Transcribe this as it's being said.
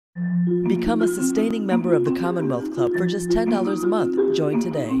Become a sustaining member of the Commonwealth Club for just $10 a month. Join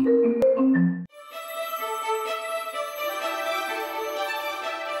today.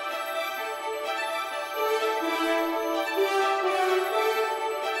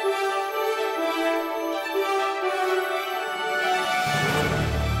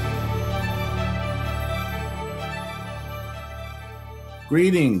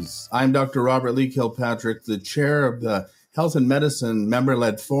 Greetings. I'm Dr. Robert Lee Kilpatrick, the chair of the Health and Medicine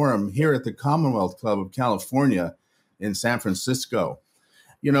Member-Led Forum here at the Commonwealth Club of California in San Francisco.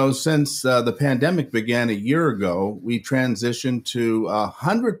 You know, since the pandemic began a year ago, we transitioned to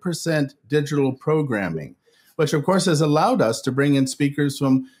 100% digital programming, which of course has allowed us to bring in speakers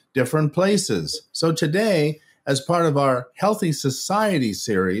from different places. So today, as part of our Healthy Society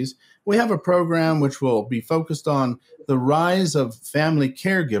series, we have a program which will be focused on the rise of family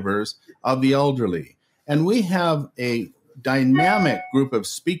caregivers of the elderly. And we have a dynamic group of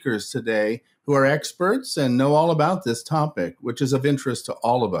speakers today who are experts and know all about this topic, which is of interest to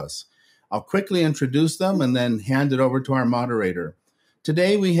all of us. I'll quickly introduce them and then hand it over to our moderator.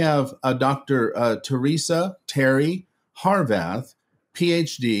 Today we have Dr. Teresa Terry Harvath,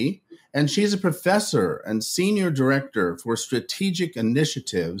 PhD, and she's a professor and senior director for strategic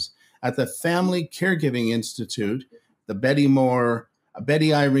initiatives at the Family Caregiving Institute, the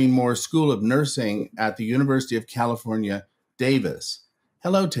Betty Irene Moore School of Nursing at the University of California, Davis.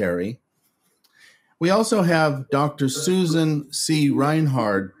 Hello, Terry. We also have Dr. Susan C.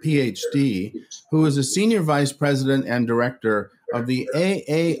 Reinhard, PhD, who is a senior vice president and director of the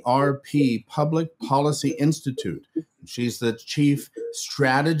AARP Public Policy Institute. She's the chief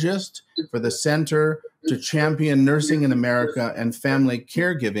strategist for the Center to Champion Nursing in America and Family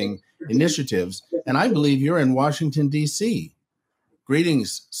Caregiving Initiatives. And I believe you're in Washington, D.C.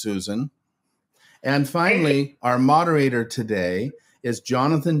 Greetings, Susan. And finally, our moderator today is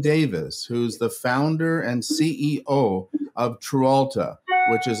Jonathan Davis, who's the founder and CEO of Trulta,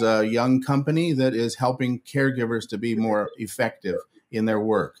 which is a young company that is helping caregivers to be more effective in their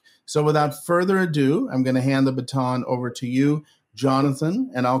work. So without further ado, I'm going to hand the baton over to you,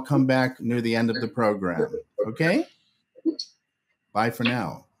 Jonathan, and I'll come back near the end of the program. Okay? Bye for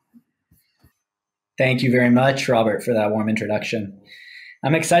now. Thank you very much, Robert, for that warm introduction.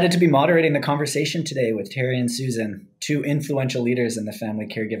 I'm excited to be moderating the conversation today with Terry and Susan, two influential leaders in the family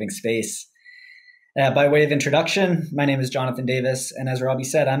caregiving space. By way of introduction, my name is Jonathan Davis, and as Robbie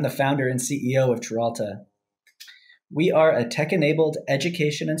said, I'm the founder and CEO of Trulta. We are a tech-enabled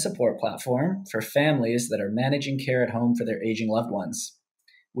education and support platform for families that are managing care at home for their aging loved ones.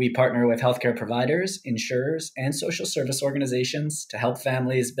 We partner with healthcare providers, insurers, and social service organizations to help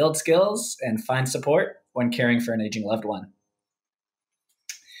families build skills and find support when caring for an aging loved one.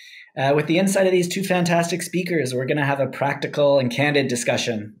 With the insight of these two fantastic speakers, we're going to have a practical and candid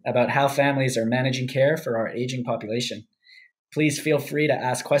discussion about how families are managing care for our aging population. Please feel free to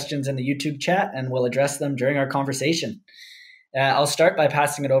ask questions in the YouTube chat and we'll address them during our conversation. I'll start by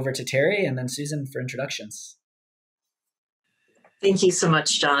passing it over to Terry and then Susan for introductions. Thank you so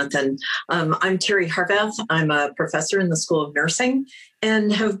much, Jonathan. I'm Terry Harvath. I'm a professor in the School of Nursing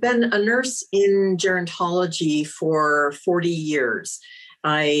and have been a nurse in gerontology for 40 years.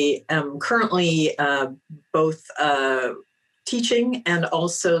 I am currently both teaching and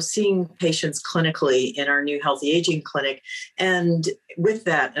also seeing patients clinically in our new Healthy Aging Clinic. And with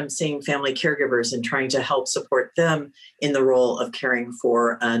that, I'm seeing family caregivers and trying to help support them in the role of caring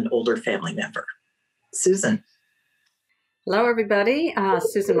for an older family member. Susan. Hello, everybody.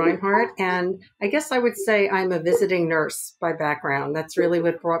 Susan Reinhardt, and I guess I would say I'm a visiting nurse by background. That's really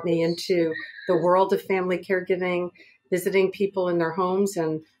what brought me into the world of family caregiving, visiting people in their homes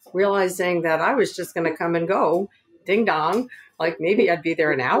and realizing that I was just going to come and go, ding dong, like maybe I'd be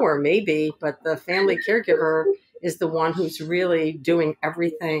there an hour, maybe, but the family caregiver is the one who's really doing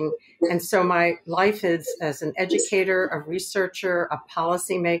everything. And so my life is as an educator, a researcher, a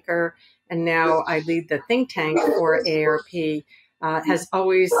policymaker, and now I lead the think tank for AARP, has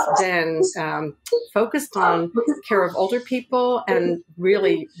always been focused on care of older people and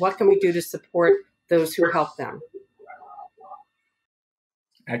really what can we do to support those who help them.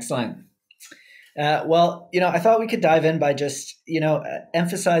 Excellent. Well, I thought we could dive in by just,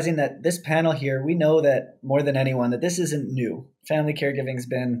 emphasizing that this panel here, we know that more than anyone that this isn't new. Family caregiving has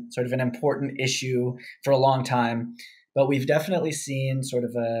been sort of an important issue for a long time, but we've definitely seen sort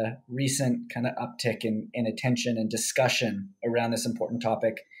of a recent kind of uptick in attention and discussion around this important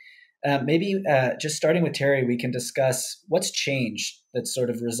topic. Maybe just starting with Terry, we can discuss what's changed that's sort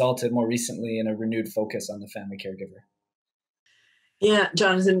of resulted more recently in a renewed focus on the family caregiver. Yeah,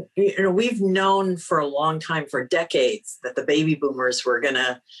 Jonathan, we've known for a long time, for decades, that the baby boomers were going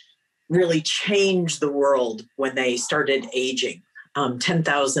to really changed the world when they started aging,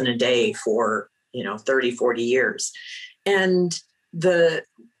 10,000 a day for 30, 40 years. And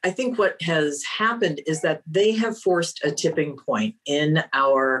I think what has happened is that they have forced a tipping point in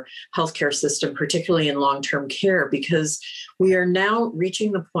our healthcare system, particularly in long-term care, because we are now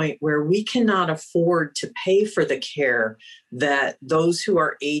reaching the point where we cannot afford to pay for the care that those who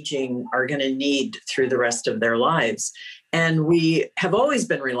are aging are going to need through the rest of their lives. And we have always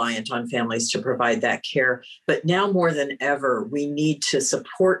been reliant on families to provide that care, but now more than ever, we need to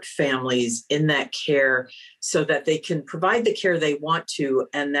support families in that care so that they can provide the care they want to,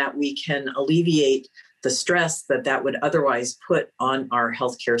 and that we can alleviate the stress that would otherwise put on our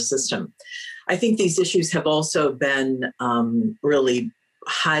healthcare system. I think these issues have also been really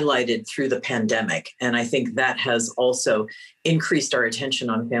highlighted through the pandemic. And I think that has also increased our attention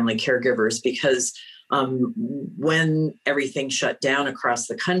on family caregivers, because when everything shut down across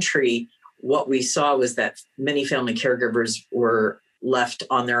the country, what we saw was that many family caregivers were left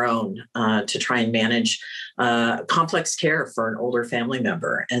on their own to try and manage complex care for an older family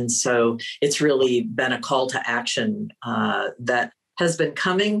member. And so it's really been a call to action that has been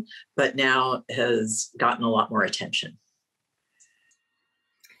coming, but now has gotten a lot more attention.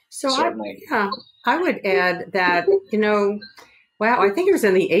 So I would add that, wow, I think it was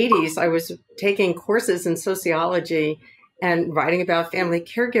in the 80s, I was taking courses in sociology and writing about family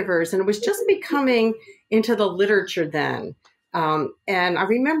caregivers, and it was just becoming into the literature then. And I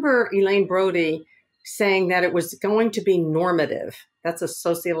remember Elaine Brody saying that it was going to be normative. That's a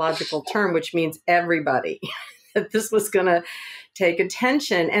sociological term, which means everybody, that this was going to take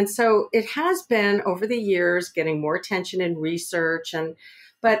attention. And so it has been over the years getting more attention in research,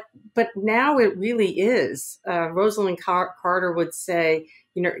 but now it really is. Rosalind Carter would say,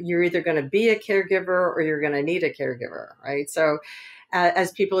 you're either going to be a caregiver or you're going to need a caregiver, right? So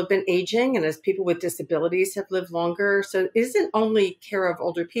as people have been aging and as people with disabilities have lived longer, so it isn't only care of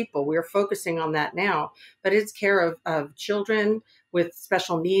older people. We're focusing on that now, but it's care of children with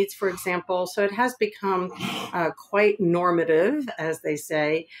special needs, for example. So it has become quite normative, as they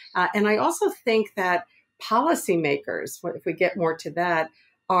say. And I also think that policymakers, if we get more to that,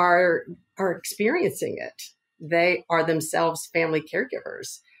 are experiencing it. They are themselves family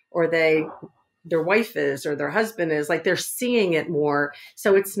caregivers, or their wife is, or their husband is, like they're seeing it more.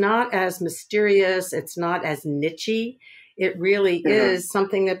 So it's not as mysterious. It's not as niche-y. It really is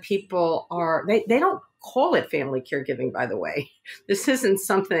something that people they don't call it family caregiving, by the way. This isn't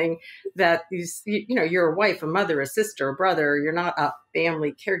something that you're a wife, a mother, a sister, a brother. You're not a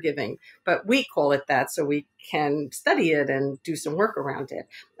family caregiving, but we call it that so we can study it and do some work around it.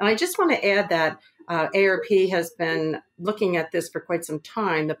 And I just want to add that ARP has been looking at this for quite some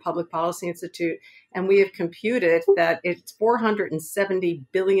time, the Public Policy Institute, and we have computed that it's $470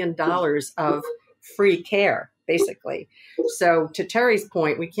 billion of free care, basically. So to Terry's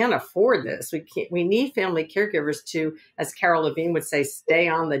point, we can't afford this. We need family caregivers to, as Carol Levine would say, stay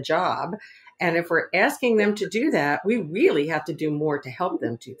on the job. And if we're asking them to do that, we really have to do more to help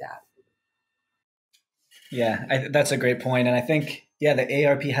them do that. Yeah, that's a great point. And I think, the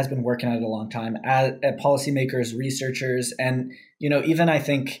ARP has been working on it a long time at policymakers, researchers, and, even I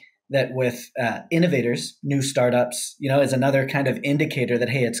think that with innovators, new startups, is another kind of indicator that,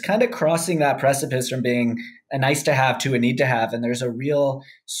 hey, it's kind of crossing that precipice from being a nice to have to a need to have. And there's a real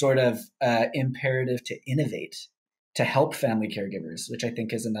sort of imperative to innovate to help family caregivers, which I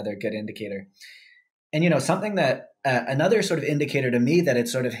think is another good indicator. And, something that another sort of indicator to me that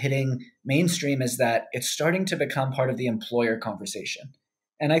it's sort of hitting mainstream is that it's starting to become part of the employer conversation.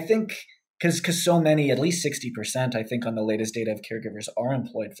 And I think because so many, at least 60%, I think on the latest data of caregivers are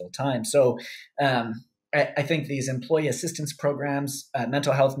employed full time. So I think these employee assistance programs,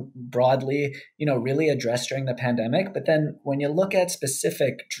 mental health broadly, really addressed during the pandemic. But then when you look at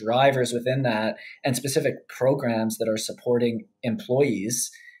specific drivers within that and specific programs that are supporting employees,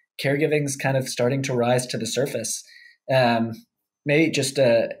 caregiving's kind of starting to rise to the surface. Maybe just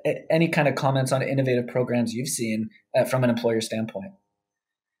any kind of comments on innovative programs you've seen from an employer standpoint.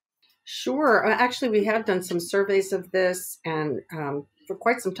 Sure. Actually, we have done some surveys of this, and for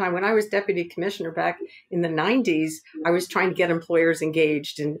quite some time, when I was deputy commissioner back in the 90s, I was trying to get employers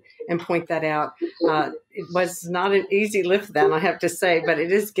engaged and point that out. It was not an easy lift then, I have to say, but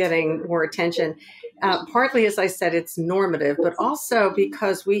it is getting more attention. Partly, as I said, it's normative, but also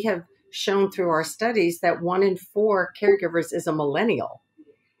because we have shown through our studies that 1 in 4 caregivers is a millennial.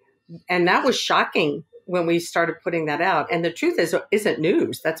 And that was shocking when we started putting that out. And the truth is, isn't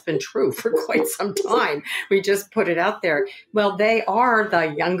news. That's been true for quite some time. We just put it out there. Well, they are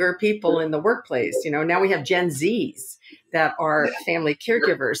the younger people in the workplace. Now we have Gen Zs that are family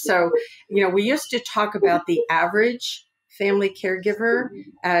caregivers. So, we used to talk about the average family caregiver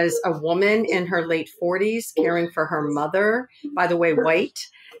as a woman in her late 40s caring for her mother, by the way, white,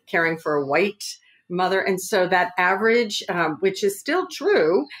 caring for a white mother. And so that average, which is still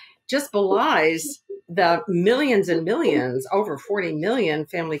true, just belies the millions and millions, over 40 million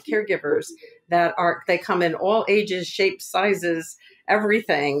family caregivers they come in all ages, shapes, sizes,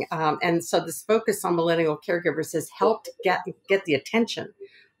 everything. And so this focus on millennial caregivers has helped get the attention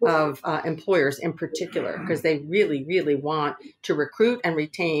of employers in particular, because they really, really want to recruit and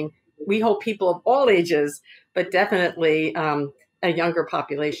retain, we hope, people of all ages, but definitely a younger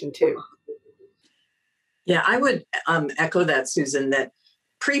population too. Yeah, I would echo that, Susan, that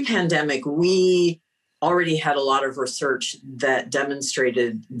pre-pandemic, we already had a lot of research that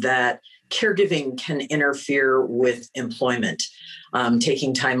demonstrated that caregiving can interfere with employment.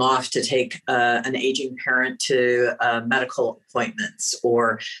 Taking time off to take an aging parent to medical appointments,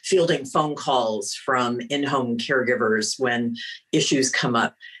 or fielding phone calls from in-home caregivers when issues come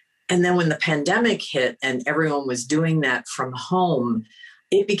up. And then when the pandemic hit and everyone was doing that from home,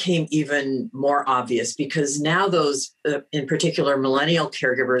 it became even more obvious, because now those, in particular, millennial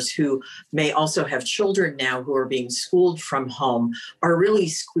caregivers who may also have children now who are being schooled from home, are really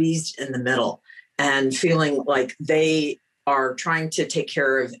squeezed in the middle and feeling like they are trying to take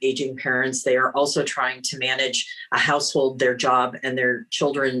care of aging parents. They are also trying to manage a household, their job, and their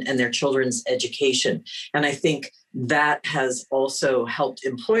children and their children's education. And I think that has also helped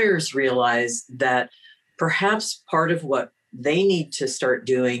employers realize that perhaps part of what they need to start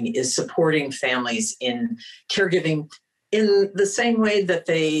doing is supporting families in caregiving in the same way that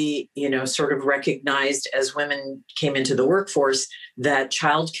they, sort of recognized as women came into the workforce that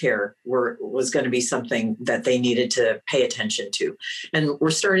childcare was going to be something that they needed to pay attention to. And we're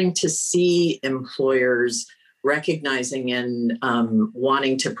starting to see employers recognizing and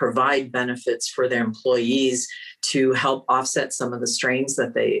wanting to provide benefits for their employees to help offset some of the strains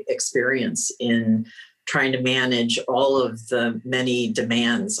that they experience in trying to manage all of the many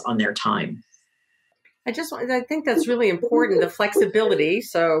demands on their time. I think that's really important, the flexibility.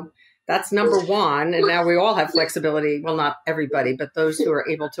 So that's number one. And now we all have flexibility. Well, not everybody, but those who are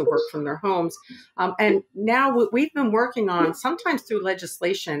able to work from their homes. And now what we've been working on, sometimes through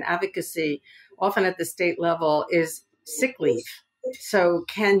legislation, advocacy, often at the state level, is sick leave. So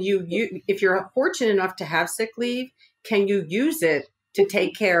if you're fortunate enough to have sick leave, can you use it to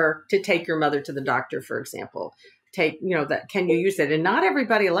take your mother to the doctor, for example? Can you use it? And not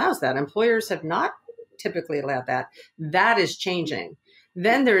everybody allows that. Employers have not typically allowed that. That is changing.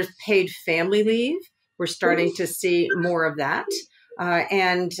 Then there's paid family leave. We're starting to see more of that.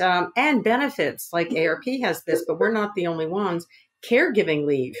 And benefits, like ARP has this, but we're not the only ones. Caregiving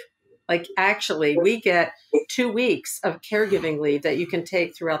leave. Like, actually, we get 2 weeks of caregiving leave that you can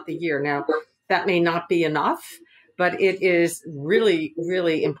take throughout the year. Now, that may not be enough, but it is really,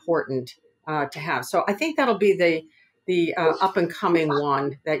 really important to have. So I think that'll be the up and coming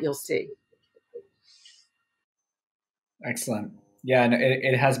one that you'll see. Excellent. Yeah, and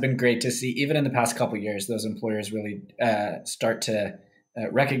it has been great to see, even in the past couple of years, those employers really start to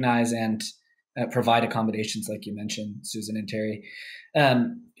recognize and provide accommodations, like you mentioned, Susan and Terry.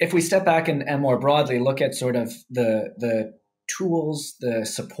 If we step back and more broadly look at sort of the tools, the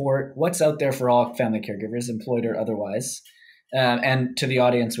support, what's out there for all family caregivers, employed or otherwise. And to the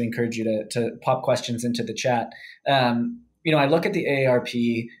audience, we encourage you to pop questions into the chat. I look at the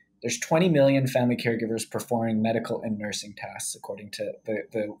AARP, there's 20 million family caregivers performing medical and nursing tasks, according to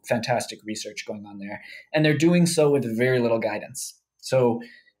the fantastic research going on there. And they're doing so with very little guidance. So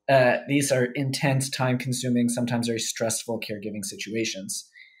these are intense, time-consuming, sometimes very stressful caregiving situations.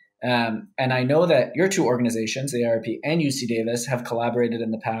 And I know that your two organizations, the AARP and UC Davis, have collaborated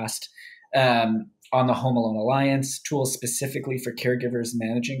in the past on the Home Alone Alliance, tools specifically for caregivers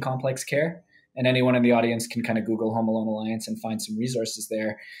managing complex care. And anyone in the audience can kind of Google Home Alone Alliance and find some resources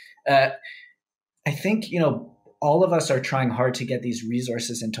there. I think, all of us are trying hard to get these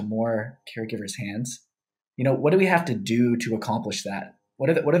resources into more caregivers' hands. What do we have to do to accomplish that? What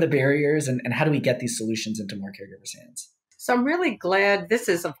are the barriers, and how do we get these solutions into more caregivers' hands? So I'm really glad. This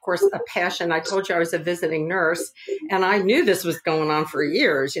is, of course, a passion. I told you I was a visiting nurse, and I knew this was going on for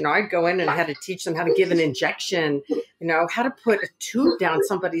years. I'd go in and I had to teach them how to give an injection, how to put a tube down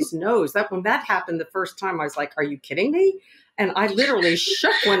somebody's nose. When that happened the first time, I was like, are you kidding me? And I literally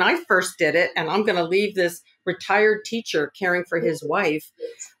shook when I first did it. And I'm going to leave this retired teacher caring for his wife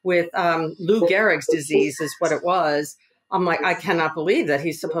with Lou Gehrig's disease is what it was. I'm like, I cannot believe that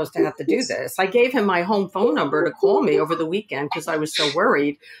he's supposed to have to do this. I gave him my home phone number to call me over the weekend because I was so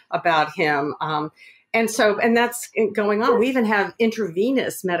worried about him. And that's going on. We even have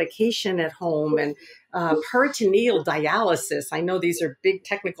intravenous medication at home and peritoneal dialysis. I know these are big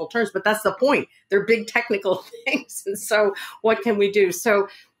technical terms, but that's the point. They're big technical things. And so what can we do? So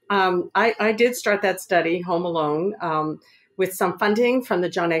I did start that study, Home Alone, with some funding from the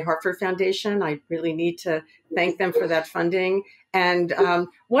John A. Hartford Foundation. I really need to thank them for that funding. And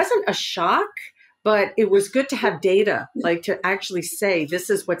wasn't a shock, but it was good to have data, like to actually say, this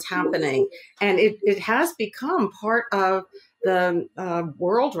is what's happening. And it has become part of the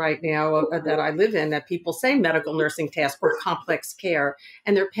world right now that I live in, that people say medical nursing task or complex care,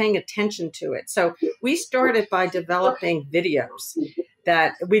 and they're paying attention to it. So we started by developing videos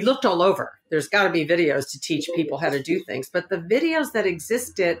that we looked all over. There's got to be videos to teach people how to do things. But the videos that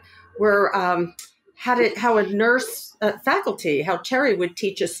existed were how a nurse faculty, how Terry would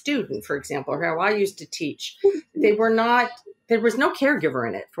teach a student, for example, or how I used to teach. There was no caregiver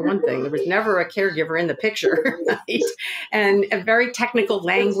in it, for one thing. There was never a caregiver in the picture, right? And a very technical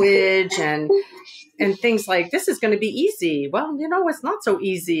language and things like, this is going to be easy. Well, it's not so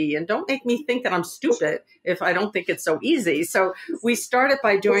easy. And don't make me think that I'm stupid if I don't think it's so easy. So we started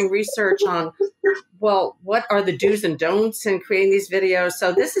by doing research on, well, what are the do's and don'ts in creating these videos?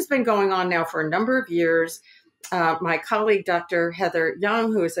 So this has been going on now for a number of years. My colleague, Dr. Heather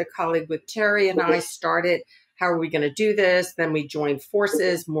Young, who is a colleague with Terry, and I started, how are we going to do this? Then we joined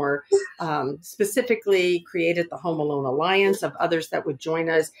forces, more specifically created the Home Alone Alliance of others that would join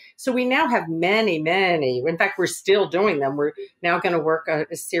us. So we now have many, in fact, we're still doing them. We're now going to work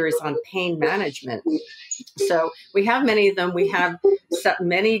a series on pain management. So we have many of them. We have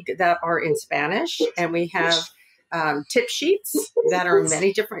many that are in Spanish, and we have tip sheets that are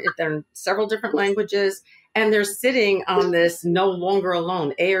they're in several different languages, and they're sitting on this No Longer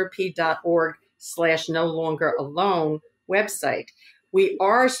Alone, arp.org/No Longer Alone website. We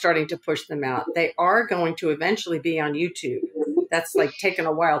are starting to push them out. They are going to eventually be on YouTube. That's like taken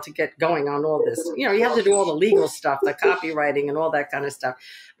a while to get going on all this. You have to do all the legal stuff, the copywriting and all that kind of stuff.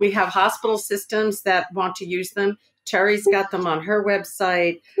 We have hospital systems that want to use them. Terry's got them on her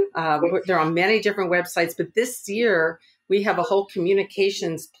website. They're on many different websites, but this year we have a whole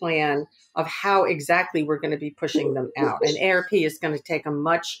communications plan of how exactly we're going to be pushing them out. And ARP is going to take a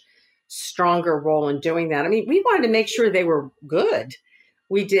much stronger role in doing that. I mean, we wanted to make sure they were good.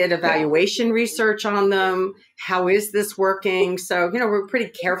 We did evaluation research on them. How is this working? So, we're pretty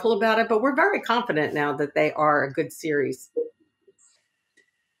careful about it, but we're very confident now that they are a good series.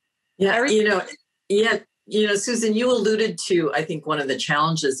 Yeah, Susan, you alluded to, I think, one of the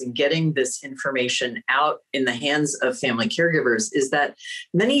challenges in getting this information out in the hands of family caregivers is that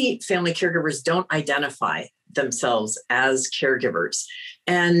many family caregivers don't identify themselves as caregivers.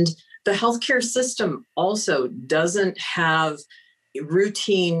 And the healthcare system also doesn't have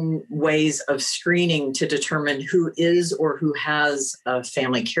routine ways of screening to determine who is or who has a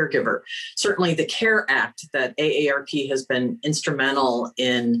family caregiver. Certainly the CARE Act that AARP has been instrumental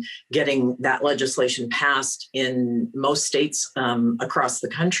in getting that legislation passed in most states across the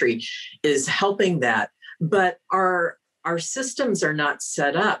country is helping that. But our systems are not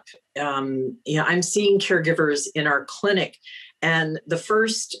set up. I'm seeing caregivers in our clinic, and the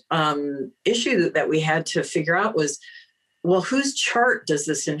first issue that we had to figure out was, well, whose chart does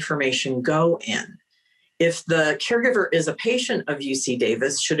this information go in? If the caregiver is a patient of UC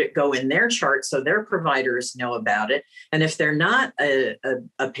Davis, should it go in their chart so their providers know about it? And if they're not a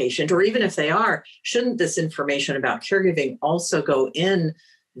patient, or even if they are, shouldn't this information about caregiving also go in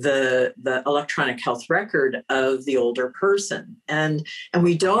the electronic health record of the older person? And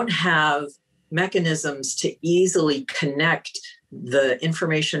we don't have mechanisms to easily connect the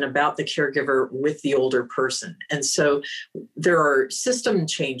information about the caregiver with the older person. And so there are system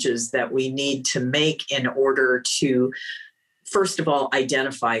changes that we need to make in order to, first of all,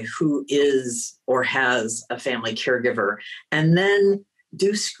 identify who is or has a family caregiver, and then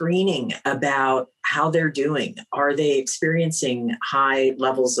do screening about how they're doing. Are they experiencing high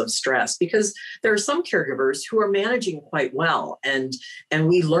levels of stress? Because there are some caregivers who are managing quite well, and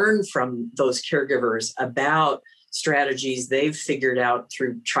we learn from those caregivers about strategies they've figured out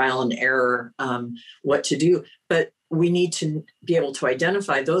through trial and error, what to do. But we need to be able to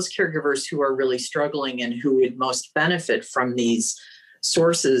identify those caregivers who are really struggling and who would most benefit from these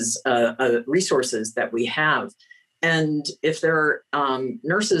resources that we have. And if there are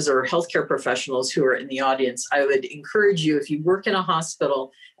nurses or healthcare professionals who are in the audience, I would encourage you, if you work in a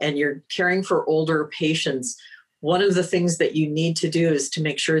hospital and you're caring for older patients, one of the things that you need to do is to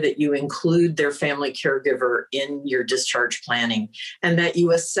make sure that you include their family caregiver in your discharge planning, and that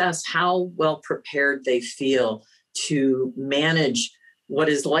you assess how well prepared they feel to manage what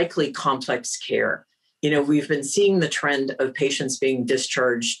is likely complex care. we've been seeing the trend of patients being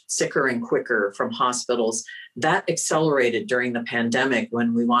discharged sicker and quicker from hospitals. That accelerated during the pandemic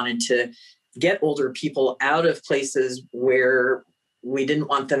when we wanted to get older people out of places where we didn't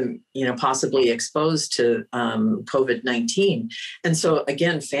want them, possibly exposed to COVID-19. And so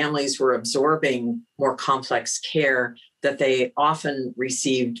again, families were absorbing more complex care that they often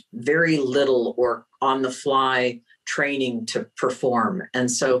received very little or on the fly training to perform.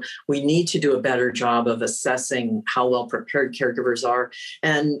 And so we need to do a better job of assessing how well prepared caregivers are.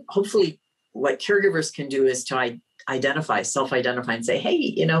 And hopefully what caregivers can do is to self-identify and say,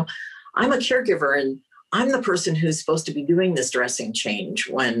 hey, I'm a caregiver and I'm the person who's supposed to be doing this dressing change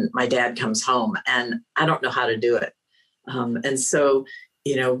when my dad comes home and I don't know how to do it. And so,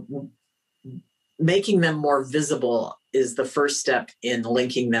 making them more visible is the first step in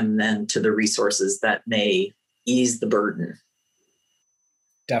linking them then to the resources that may ease the burden.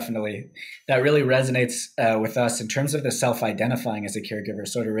 Definitely. That really resonates with us in terms of the self-identifying as a caregiver,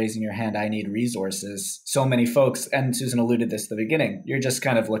 sort of raising your hand, I need resources. So many folks, and Susan alluded this at the beginning, you're just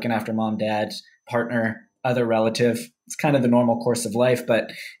kind of looking after mom, dad, partner, other relative. It's kind of the normal course of life,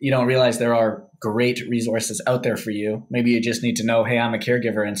 but you don't realize there are great resources out there for you. Maybe you just need to know, hey, I'm a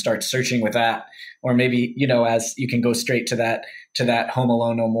caregiver, and start searching with that. Or maybe, as you can go straight to that Home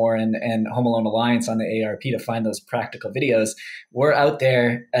Alone No More and Home Alone Alliance on the AARP to find those practical videos. We're out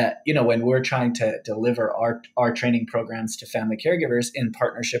there, when we're trying to deliver our training programs to family caregivers in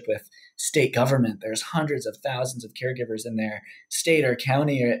partnership with state government. There's hundreds of thousands of caregivers in their state or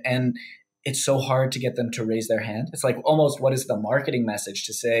county, and it's so hard to get them to raise their hand. It's like almost, what is the marketing message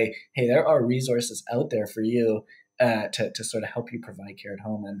to say, hey, there are resources out there for you to sort of help you provide care at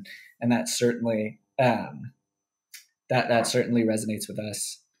home. And that certainly that certainly resonates with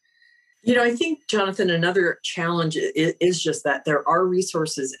us. I think, Jonathan, another challenge is just that there are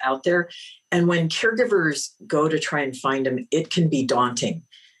resources out there. And when caregivers go to try and find them, it can be daunting.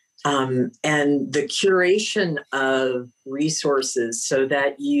 And the curation of resources so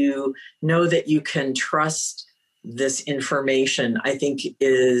that you know that you can trust this information, I think,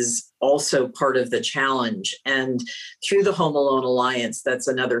 is also part of the challenge. And through the Home Alone Alliance, that's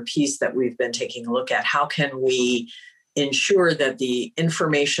another piece that we've been taking a look at. How can we ensure that the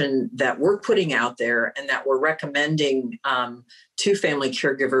information that we're putting out there and that we're recommending to family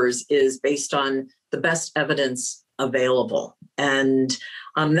caregivers is based on the best evidence available? And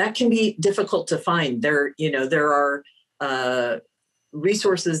that can be difficult to find. There are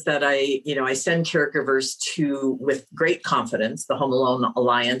resources that I send caregivers to with great confidence, the Home Alone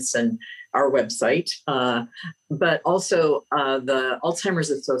Alliance and our website, but also the Alzheimer's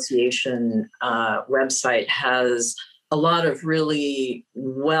Association website has a lot of really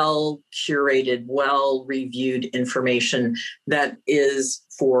well-curated, well-reviewed information that is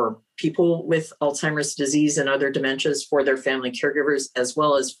for people with Alzheimer's disease and other dementias, for their family caregivers, as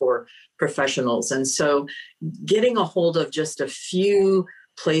well as for professionals. And so getting a hold of just a few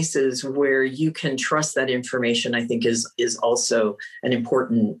places where you can trust that information, I think is also an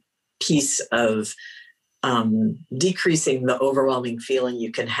important piece of decreasing the overwhelming feeling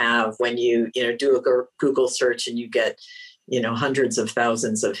you can have when you do a Google search and you get hundreds of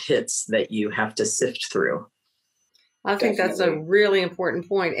thousands of hits that you have to sift through. I think that's a really important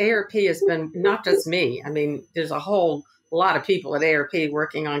point. AARP has been, not just me, I mean, there's a whole lot of people at AARP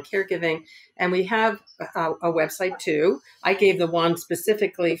working on caregiving, and we have a website too. I gave the one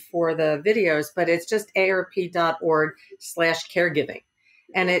specifically for the videos, but it's just aarp.org/caregiving.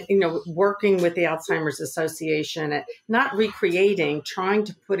 And it, working with the Alzheimer's Association, not recreating, trying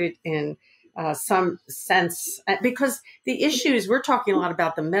to put it in some sense, because the issues, we're talking a lot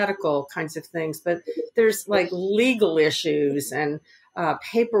about the medical kinds of things, but there's like legal issues and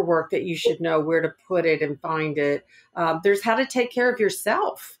paperwork that you should know where to put it and find it. There's how to take care of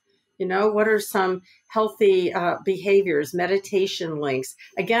yourself. What are some healthy behaviors, meditation links?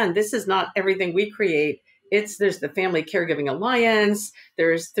 Again, this is not everything we create. There's the Family Caregiving Alliance.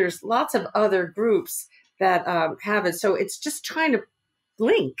 There's lots of other groups that have it. So it's just trying to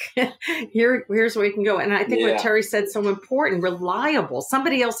link. Here's where you can go. And I think what Terry said so important, reliable.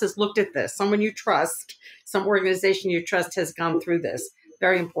 Somebody else has looked at this. Someone you trust, some organization you trust has gone through this.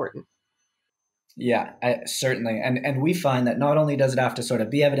 Very important. Yeah, certainly. And we find that not only does it have to sort of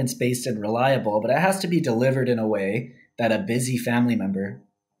be evidence-based and reliable, but it has to be delivered in a way that a busy family member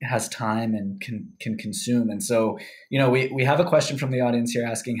has time and can consume. And so, we have a question from the audience here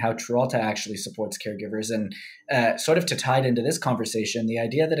asking how Trulta actually supports caregivers. And sort of to tie it into this conversation, the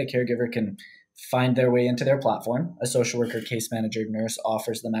idea that a caregiver can find their way into their platform, a social worker, case manager, nurse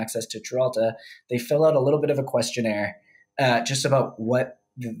offers them access to Trulta. They fill out a little bit of a questionnaire just about what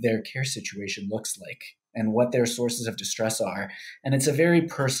their care situation looks like and what their sources of distress are. And it's a very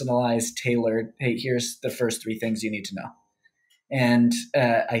personalized, tailored, hey, here's the first 3 things you need to know. And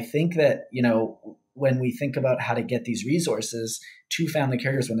I think that, when we think about how to get these resources to family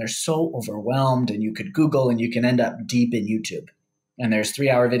caregivers when they're so overwhelmed, and you could Google and you can end up deep in YouTube, and there's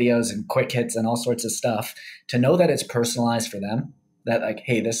 3-hour videos and quick hits and all sorts of stuff, to know that it's personalized for them, that like,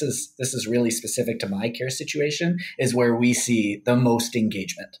 hey, this is really specific to my care situation, is where we see the most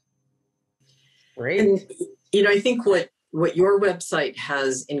engagement. Great. And, I think what your website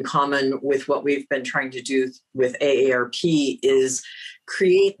has in common with what we've been trying to do with AARP is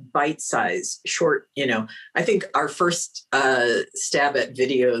create bite-sized, short, I think our first stab at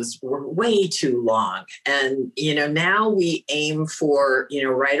videos were way too long. And, now we aim for,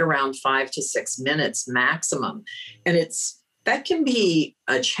 right around 5 to 6 minutes maximum. And that can be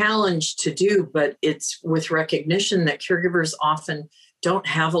a challenge to do, but it's with recognition that caregivers often don't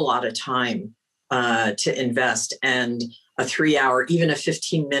have a lot of time to invest, and a 3-hour, even a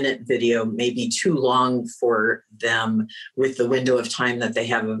 15-minute video may be too long for them with the window of time that they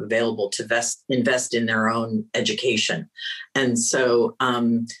have available to invest in their own education. And so,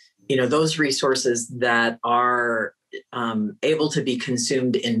 those resources that are able to be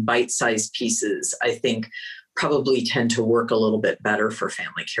consumed in bite-sized pieces, I think probably tend to work a little bit better for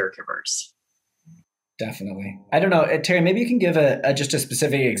family caregivers. Definitely. I don't know, Terry, maybe you can give just a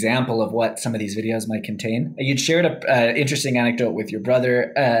specific example of what some of these videos might contain. You'd shared an interesting anecdote with your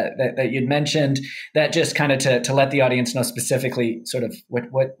brother that you'd mentioned, that just kind of to let the audience know specifically sort of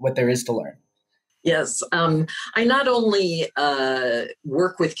what there is to learn. Yes. I not only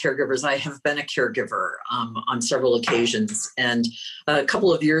work with caregivers, I have been a caregiver on several occasions. And a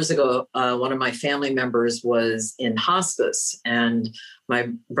couple of years ago, one of my family members was in hospice, and my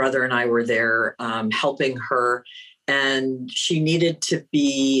brother and I were there helping her. And she needed to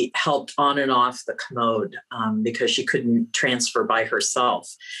be helped on and off the commode because she couldn't transfer by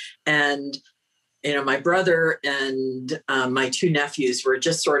herself. And my brother and my 2 nephews were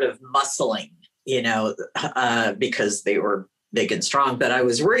just sort of muscling, because they were big and strong, but I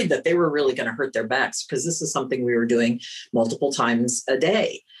was worried that they were really going to hurt their backs, because this is something we were doing multiple times a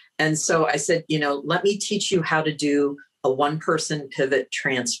day. And so I said, let me teach you how to do a 1-person pivot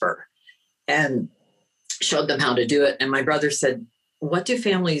transfer, and showed them how to do it. And my brother said, what do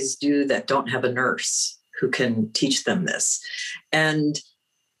families do that don't have a nurse who can teach them this? And,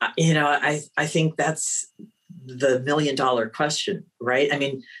 I think that's the $1 million question, right? I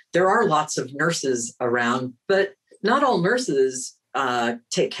mean, there are lots of nurses around, but not all nurses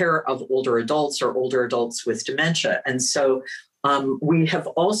take care of older adults or older adults with dementia. And so we have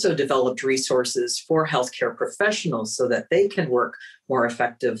also developed resources for healthcare professionals so that they can work more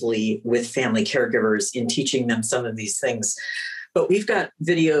effectively with family caregivers in teaching them some of these things. But we've got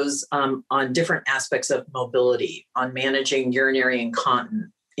videos on different aspects of mobility, on managing urinary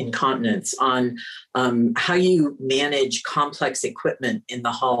incontinence, on how you manage complex equipment in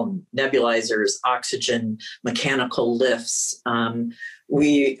the home, nebulizers, oxygen, mechanical lifts.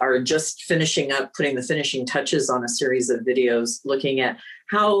 We are just finishing up, putting the finishing touches on a series of videos looking at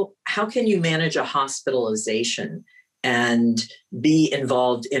how can you manage a hospitalization and be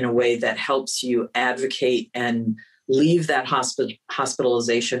involved in a way that helps you advocate and leave that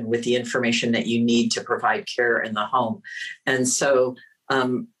hospitalization with the information that you need to provide care in the home. And so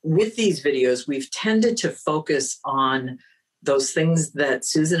with these videos, we've tended to focus on those things that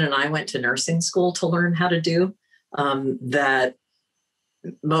Susan and I went to nursing school to learn how to do, that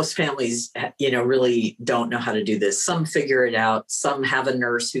most families, really don't know how to do this. Some figure it out. Some have a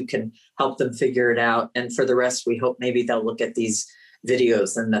nurse who can help them figure it out. And for the rest, we hope maybe they'll look at these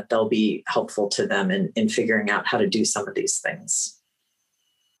videos and that they'll be helpful to them in figuring out how to do some of these things.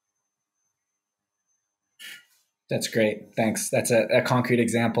 That's great. Thanks. That's a concrete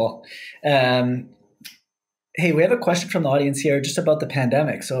example. Hey, we have a question from the audience here just about the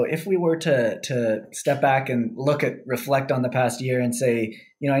pandemic. So if we were to step back and reflect on the past year and say,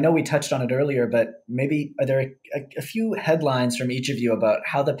 I know we touched on it earlier, but maybe are there a few headlines from each of you about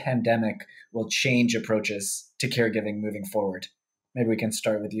how the pandemic will change approaches to caregiving moving forward? Maybe we can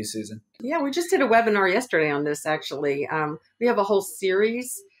start with you, Susan. Yeah, we just did a webinar yesterday on this, actually. We have a whole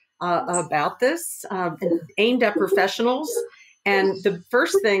series about this aimed at professionals. And the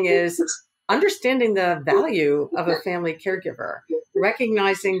first thing is understanding the value of a family caregiver,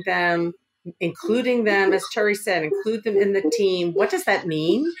 recognizing them, including them, as Terry said, include them in the team. What does that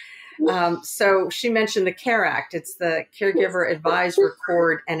mean? So she mentioned the CARE Act. It's the Caregiver Advise,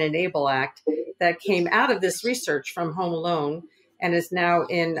 Record, and Enable Act that came out of this research from Home Alone and is now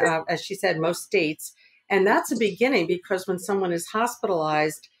in, as she said, most states. And that's a beginning, because when someone is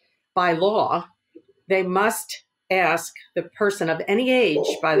hospitalized by law, they must ask the person of any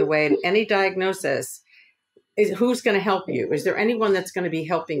age, by the way, and any diagnosis, is who's going to help you? Is there anyone that's going to be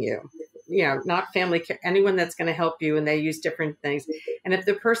helping you? You know, not family care, anyone that's going to help you, and they use different things. And if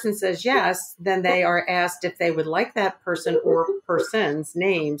the person says yes, then they are asked if they would like that person or persons'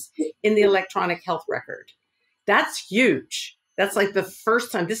 names in the electronic health record. That's huge. That's like the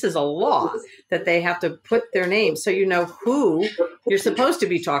first time, this is a law, that they have to put their name so you know who you're supposed to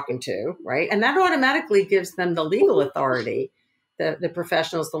be talking to, right? And that automatically gives them the legal authority, the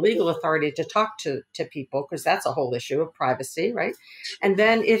professionals, the legal authority to talk to people, because that's a whole issue of privacy, right? And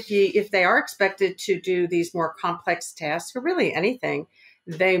then if they are expected to do these more complex tasks, or really anything,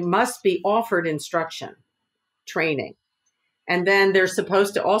 they must be offered instruction, training. And then they're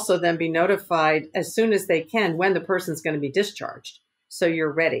supposed to also then be notified as soon as they can when the person's going to be discharged, so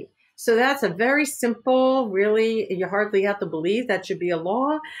you're ready. So that's a very simple, really, you hardly have to believe that should be a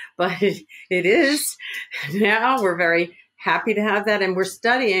law, but it is. Now we're very happy to have that. And we're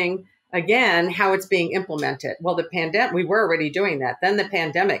studying, again, how it's being implemented. Well, the pandemic, we were already doing that. Then the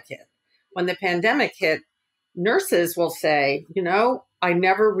pandemic hit. When the pandemic hit, nurses will say, you know, I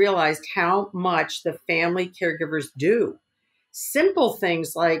never realized how much the family caregivers do. Simple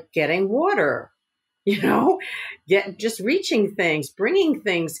things like getting water, you know, just reaching things, bringing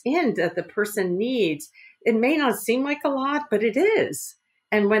things in that the person needs. It may not seem like a lot, but it is.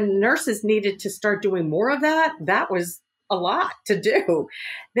 And when nurses needed to start doing more of that, that was a lot to do.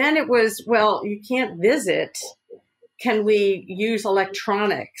 Then it was, well, you can't visit. Can we use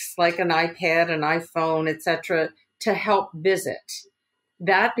electronics like an iPad, an iPhone, etc., to help visit?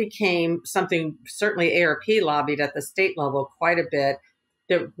 That became something certainly ARP lobbied at the state level quite a bit.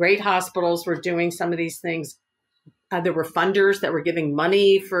 The great hospitals were doing some of these things. There were funders that were giving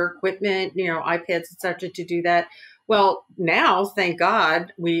money for equipment, you know, iPads, et cetera, to do that. Well, now, thank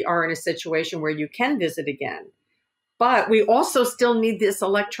God, we are in a situation where you can visit again. But we also still need this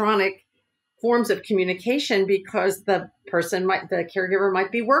electronic forms of communication, because the caregiver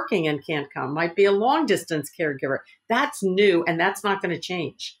might be working and can't come, might be a long distance caregiver. That's new, and that's not going to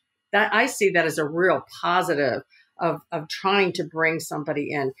change. That I see that as a real positive of trying to bring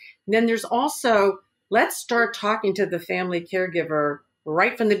somebody in. And then there's also, let's start talking to the family caregiver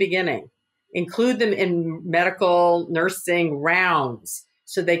right from the beginning. Include them in medical nursing rounds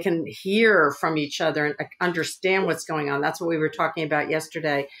so they can hear from each other and understand what's going on. That's what we were talking about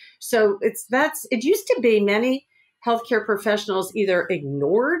yesterday. So it used to be many healthcare professionals either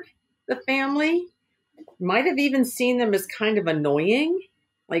ignored the family, might have even seen them as kind of annoying,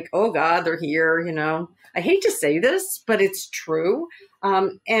 like, oh God, they're here, you know. I hate to say this, but it's true.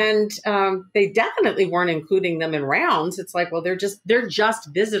 And they definitely weren't including them in rounds. It's like, well, they're just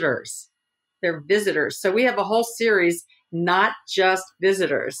visitors. They're visitors. So we have a whole series, Not Just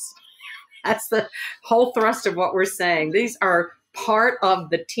Visitors. That's the whole thrust of what we're saying. These are part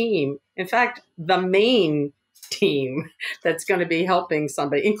of the team. In fact, the main team that's going to be helping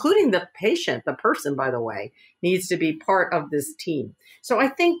somebody, including the patient, the person, by the way, needs to be part of this team. So I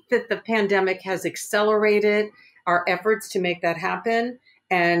think that the pandemic has accelerated our efforts to make that happen.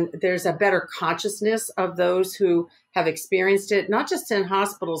 And there's a better consciousness of those who have experienced it, not just in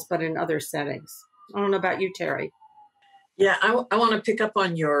hospitals, but in other settings. I don't know about you, Terry. Yeah, I want to pick up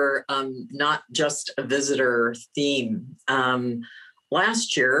on your not just a visitor theme.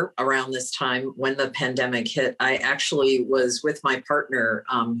 Last year, around this time when the pandemic hit, I actually was with my partner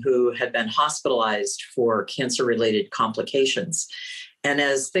who had been hospitalized for cancer-related complications. And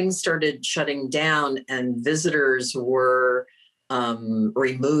as things started shutting down and visitors were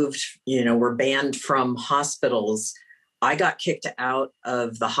removed, you know, were banned from hospitals, I got kicked out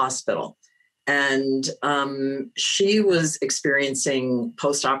of the hospital. And she was experiencing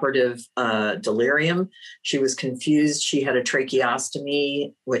postoperative delirium. She was confused. She had a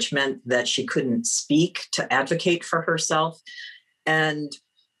tracheostomy, which meant that she couldn't speak to advocate for herself. And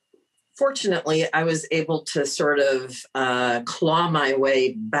fortunately, I was able to sort of claw my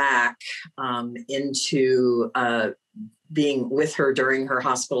way back into being with her during her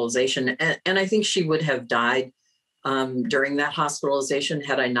hospitalization. And I think she would have died during that hospitalization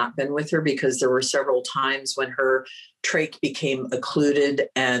had I not been with her, because there were several times when her trach became occluded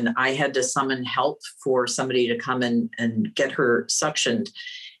and I had to summon help for somebody to come and get her suctioned.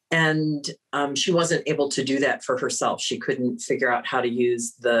 And she wasn't able to do that for herself. She couldn't figure out how to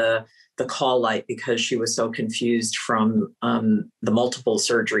use the call light because she was so confused from the multiple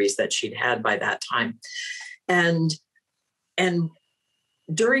surgeries that she'd had by that time. And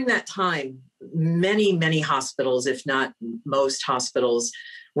during that time, many hospitals, if not most hospitals,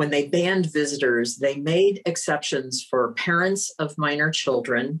 when they banned visitors, they made exceptions for parents of minor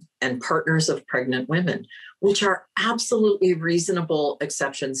children and partners of pregnant women, which are absolutely reasonable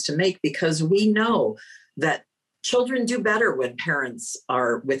exceptions to make, because we know that children do better when parents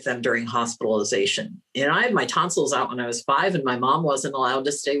are with them during hospitalization. I had my tonsils out when I was 5, and my mom wasn't allowed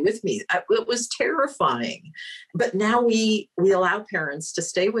to stay with me. It was terrifying. But now we allow parents to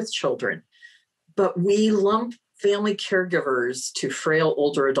stay with children. But we lump family caregivers to frail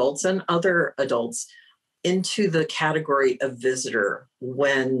older adults and other adults into the category of visitor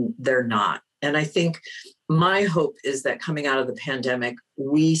when they're not. And I think my hope is that coming out of the pandemic,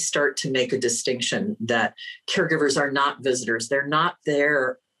 we start to make a distinction that caregivers are not visitors. They're not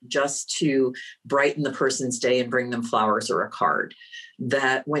there just to brighten the person's day and bring them flowers or a card.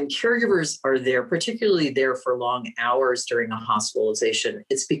 That when caregivers are there, particularly there for long hours during a hospitalization,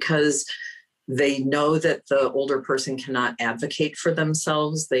 it's because they know that the older person cannot advocate for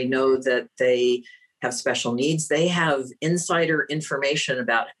themselves. They know that they have special needs. They have insider information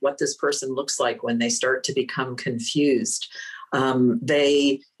about what this person looks like when they start to become confused.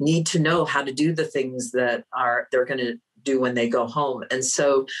 They need to know how to do the things that they're going to do when they go home. And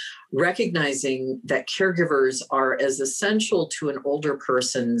so recognizing that caregivers are as essential to an older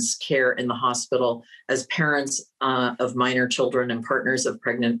person's care in the hospital as parents of minor children and partners of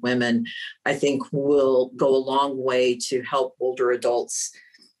pregnant women, I think will go a long way to help older adults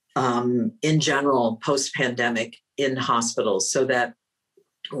in general, post-pandemic in hospitals, so that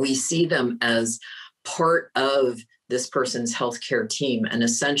we see them as part of this person's healthcare team, an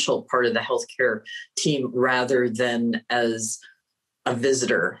essential part of the healthcare team, rather than as a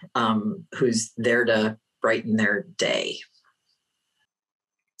visitor who's there to brighten their day.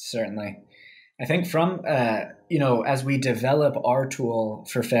 Certainly. I think from, as we develop our tool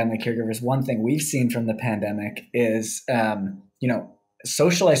for family caregivers, one thing we've seen from the pandemic is,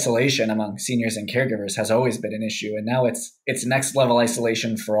 social isolation among seniors and caregivers has always been an issue. And now it's next level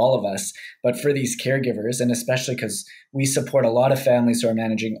isolation for all of us. But for these caregivers, and especially because we support a lot of families who are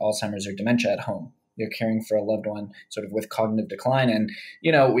managing Alzheimer's or dementia at home, they're caring for a loved one sort of with cognitive decline. And,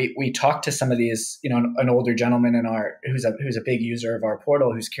 we talk to some of these, an older gentleman who's a big user of our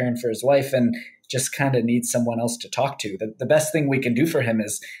portal, who's caring for his wife and just kind of needs someone else to talk to. The best thing we can do for him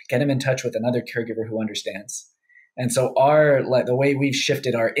is get him in touch with another caregiver who understands. And so the way we've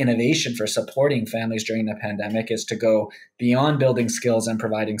shifted our innovation for supporting families during the pandemic is to go beyond building skills and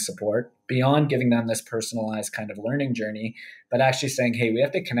providing support, beyond giving them this personalized kind of learning journey, but actually saying, hey, we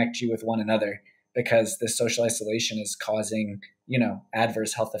have to connect you with one another, because this social isolation is causing,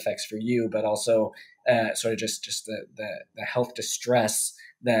 adverse health effects for you, but also sort of just the health distress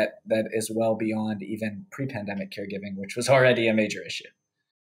that is well beyond even pre-pandemic caregiving, which was already a major issue.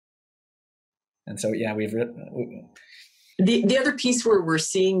 And so, yeah, the other piece where we're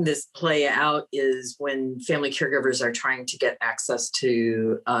seeing this play out is when family caregivers are trying to get access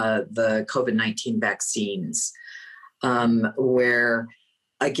to the COVID-19 vaccines, where,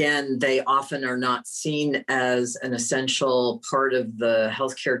 again, they often are not seen as an essential part of the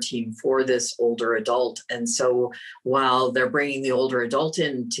healthcare team for this older adult. And so while they're bringing the older adult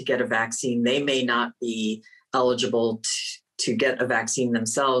in to get a vaccine, they may not be eligible to get a vaccine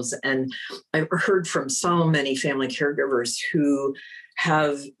themselves. And I've heard from so many family caregivers who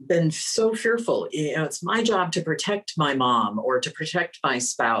have been so fearful. It's my job to protect my mom or to protect my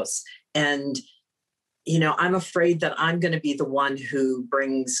spouse. And, I'm afraid that I'm going to be the one who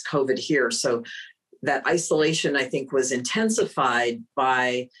brings COVID here. So that isolation, I think, was intensified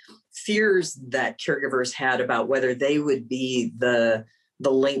by fears that caregivers had about whether they would be the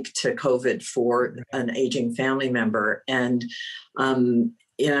link to COVID for an aging family member. And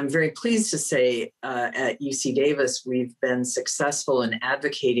I'm very pleased to say at UC Davis, we've been successful in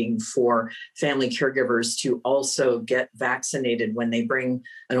advocating for family caregivers to also get vaccinated when they bring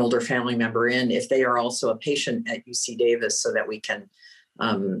an older family member in, if they are also a patient at UC Davis, so that we can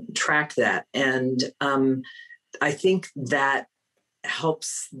track that. And I think that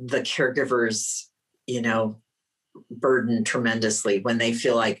helps the caregivers, burden tremendously when they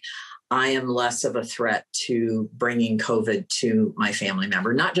feel like I am less of a threat to bringing COVID to my family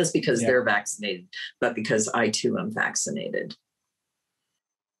member, not just because they're vaccinated, but because I too am vaccinated.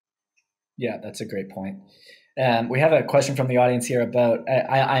 Yeah, that's a great point. We have a question from the audience here about,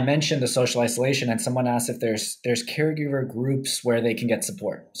 I mentioned the social isolation, and someone asked if there's caregiver groups where they can get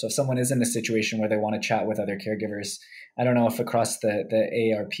support. So if someone is in a situation where they want to chat with other caregivers, I don't know if across the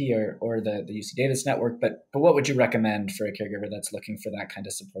AARP or the UC Davis network, but what would you recommend for a caregiver that's looking for that kind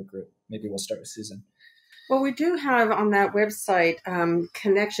of support group? Maybe we'll start with Susan. Well, we do have on that website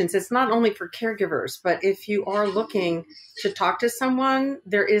connections. It's not only for caregivers, but if you are looking to talk to someone,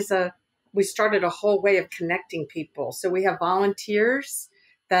 we started a whole way of connecting people. So we have volunteers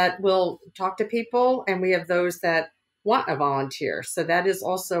that will talk to people, and we have those that want a volunteer. So that is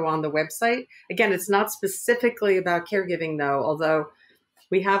also on the website. Again, it's not specifically about caregiving, though, although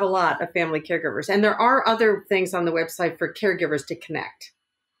we have a lot of family caregivers. And there are other things on the website for caregivers to connect.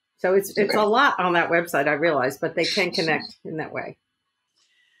 So it's a lot on that website, I realize, but they can connect in that way.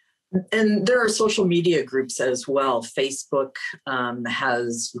 And there are social media groups as well. Facebook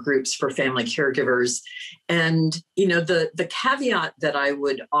has groups for family caregivers. And, the caveat that I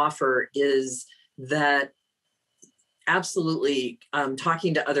would offer is that absolutely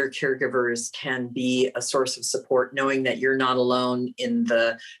talking to other caregivers can be a source of support, knowing that you're not alone in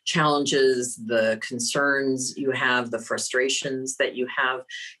the challenges, the concerns you have, the frustrations that you have.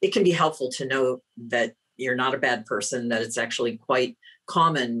 It can be helpful to know that you're not a bad person, that it's actually quite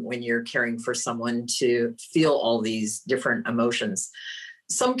common when you're caring for someone to feel all these different emotions.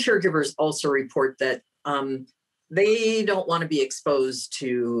 Some caregivers also report that they don't want to be exposed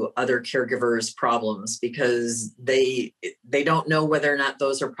to other caregivers' problems because they don't know whether or not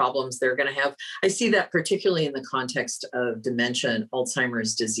those are problems they're going to have. I see that particularly in the context of dementia and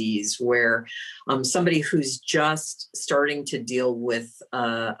Alzheimer's disease, where somebody who's just starting to deal with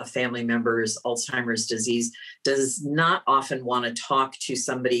a family member's Alzheimer's disease does not often want to talk to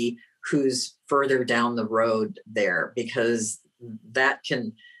somebody who's further down the road there, because that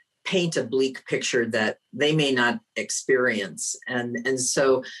can paint a bleak picture that they may not experience. And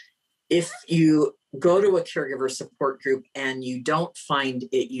so if you go to a caregiver support group and you don't find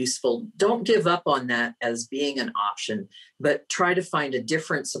it useful, don't give up on that as being an option, but try to find a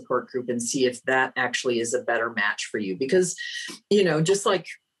different support group and see if that actually is a better match for you. Because, just like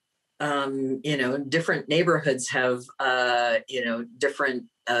different neighborhoods have, different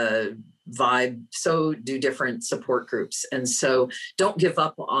vibe, so do different support groups. And so don't give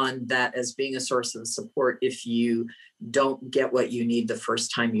up on that as being a source of support if you don't get what you need the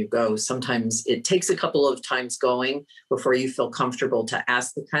first time you go. Sometimes it takes a couple of times going before you feel comfortable to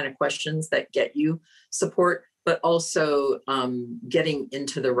ask the kind of questions that get you support, but also getting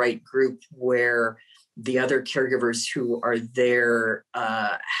into the right group where the other caregivers who are there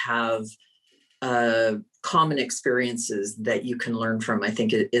have common experiences that you can learn from. I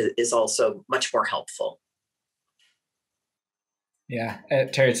think it is also much more helpful. Yeah,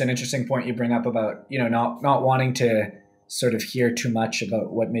 Terry, it's an interesting point you bring up about, not wanting to sort of hear too much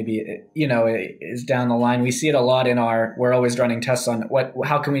about what maybe, is down the line. We see it a lot we're always running tests on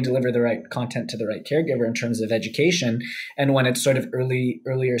how can we deliver the right content to the right caregiver in terms of education. And when it's sort of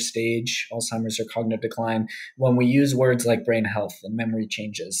earlier stage Alzheimer's or cognitive decline, when we use words like brain health and memory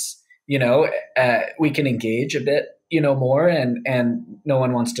changes, we can engage a bit, more, and no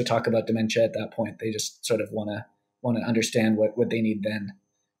one wants to talk about dementia at that point. They just sort of want to understand what they need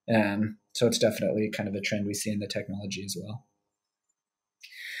then. So it's definitely kind of a trend we see in the technology as well.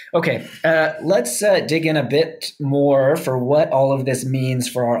 Okay, let's dig in a bit more for what all of this means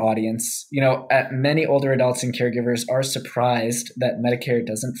for our audience. Many older adults and caregivers are surprised that Medicare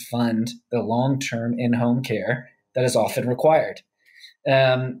doesn't fund the long-term in-home care that is often required.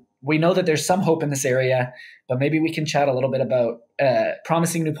 We know that there's some hope in this area, but maybe we can chat a little bit about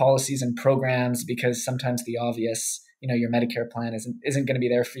promising new policies and programs, because sometimes the obvious, your Medicare plan isn't going to be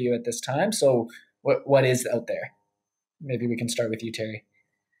there for you at this time. So what is out there? Maybe we can start with you, Terry.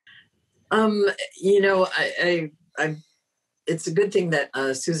 It's a good thing that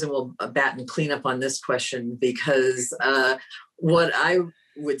Susan will bat and clean up on this question, because what I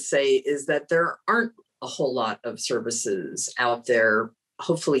would say is that there aren't a whole lot of services out there,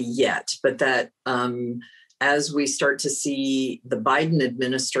 hopefully yet, but that as we start to see the Biden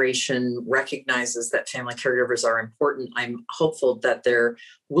administration recognizes that family caregivers are important, I'm hopeful that there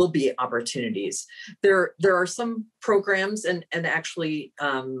will be opportunities. There are some programs, and actually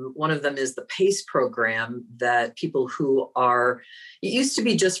one of them is the PACE program, that people who are, it used to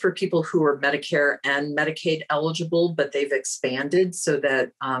be just for people who are Medicare and Medicaid eligible, but they've expanded so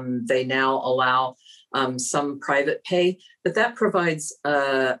that they now allow some private pay, but that provides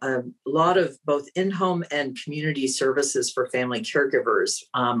a lot of both in-home and community services for family caregivers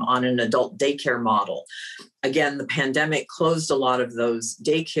on an adult daycare model. Again, the pandemic closed a lot of those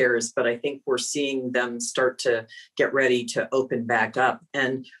daycares, but I think we're seeing them start to get ready to open back up.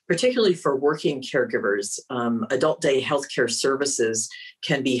 And particularly for working caregivers, adult day healthcare services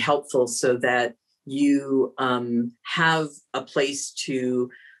can be helpful so that you have a place to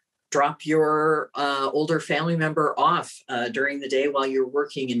drop your older family member off during the day while you're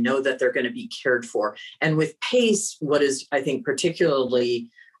working and know that they're going to be cared for. And with PACE, what is, I think, particularly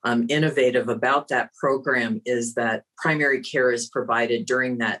innovative about that program is that primary care is provided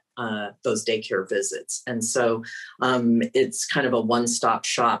during those daycare visits. And so it's kind of a one-stop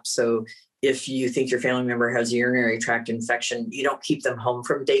shop. So if you think your family member has a urinary tract infection, you don't keep them home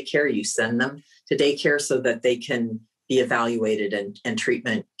from daycare, you send them to daycare so that they can be evaluated and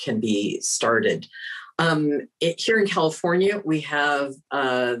treatment can be started. Here in California, we have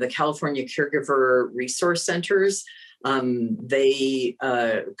the California Caregiver Resource Centers. They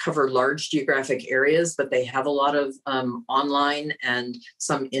cover large geographic areas, but they have a lot of online and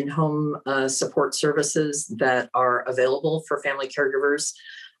some in-home support services that are available for family caregivers.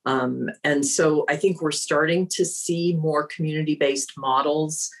 And so I think we're starting to see more community-based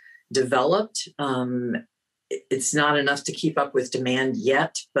models developed. It's not enough to keep up with demand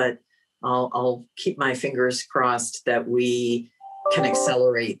yet, but I'll keep my fingers crossed that we can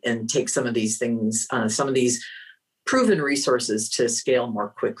accelerate and take some of these things, some of these proven resources to scale more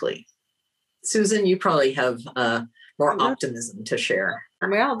quickly. Susan, you probably have more optimism to share.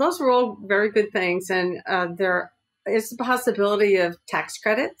 Well, those were all very good things. And there is the possibility of tax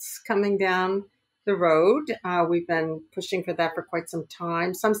credits coming down the road. We've been pushing for that for quite some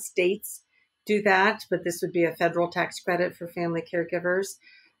time. Some states do that, but this would be a federal tax credit for family caregivers.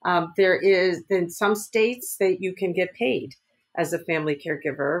 There is in some states that you can get paid as a family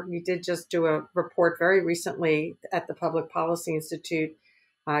caregiver. We did just do a report very recently at the Public Policy Institute.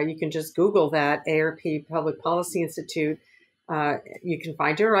 You can just Google that, ARP Public Policy Institute. You can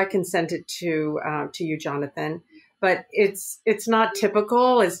find it, or I can send it to you, Jonathan. But it's not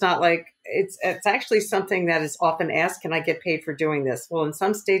typical. It's not like it's actually something that is often asked. Can I get paid for doing this? Well, in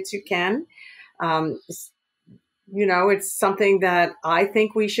some states you can. It's something that I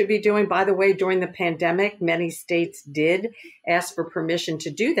think we should be doing. By the way, during the pandemic, many states did ask for permission to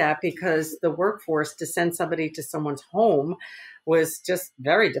do that because the workforce to send somebody to someone's home was just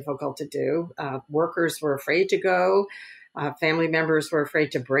very difficult to do. Workers were afraid to go. Family members were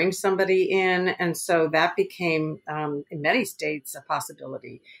afraid to bring somebody in. And so that became, in many states, a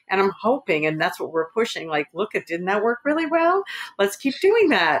possibility. And I'm hoping, and that's what we're pushing, like, look, didn't that work really well? Let's keep doing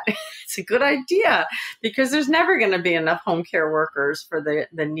that. It's a good idea because there's never going to be enough home care workers for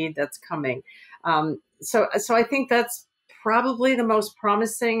the need that's coming. So I think that's probably the most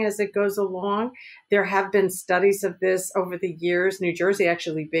promising as it goes along. There have been studies of this over the years, New Jersey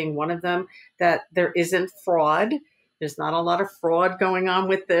actually being one of them, that there isn't fraud. There's not a lot of fraud going on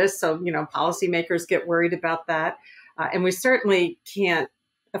with this. So, policymakers get worried about that. And we certainly can't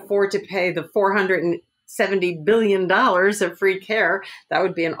afford to pay the $470 billion of free care. That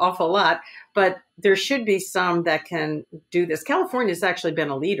would be an awful lot. But there should be some that can do this. California has actually been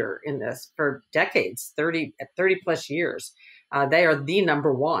a leader in this for decades, 30 plus years. They are the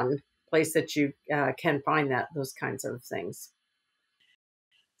number one place that you can find those kinds of things.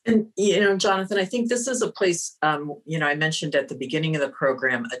 And, Jonathan, I think this is a place, I mentioned at the beginning of the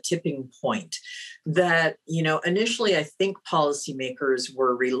program, a tipping point that, initially I think policymakers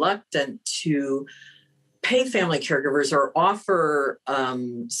were reluctant to pay family caregivers or offer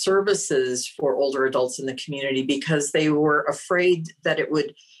services for older adults in the community because they were afraid that it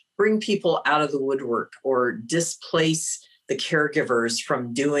would bring people out of the woodwork or displace the caregivers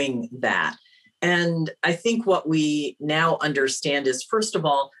from doing that. And I think what we now understand is, first of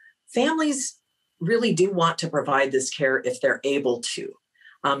all, families really do want to provide this care if they're able to.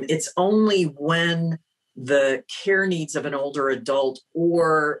 It's only when the care needs of an older adult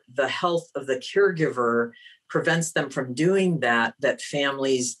or the health of the caregiver prevents them from doing that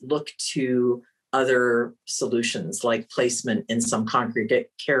families look to other solutions like placement in some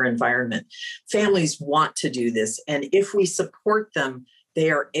congregate care environment. Families want to do this, and if we support them, they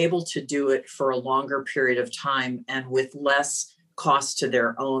are able to do it for a longer period of time and with less cost to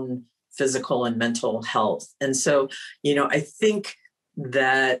their own physical and mental health. And so, I think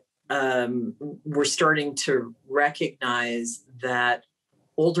that we're starting to recognize that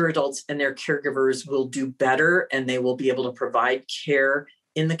older adults and their caregivers will do better and they will be able to provide care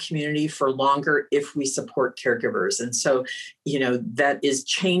in the community for longer if we support caregivers. And so, that is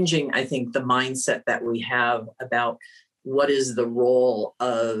changing, I think, the mindset that we have about what is the role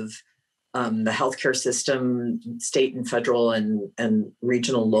of the healthcare system, state and federal and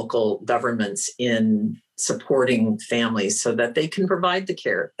regional local governments in supporting families so that they can provide the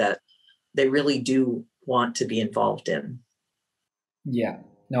care that they really do want to be involved in. Yeah,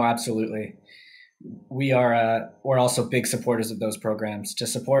 no, absolutely. We're also big supporters of those programs to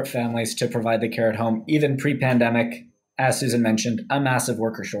support families to provide the care at home, even pre-pandemic, as Susan mentioned, a massive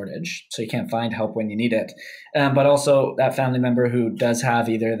worker shortage. So you can't find help when you need it. But also that family member who does have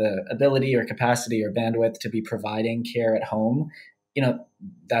either the ability or capacity or bandwidth to be providing care at home,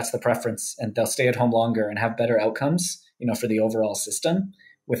 that's the preference, and they'll stay at home longer and have better outcomes, for the overall system,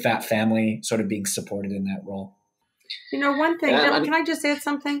 with that family sort of being supported in that role. One thing, can I just add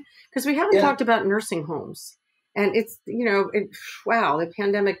something? Because we haven't talked about nursing homes. And it's, the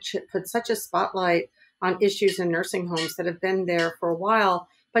pandemic put such a spotlight on issues in nursing homes that have been there for a while,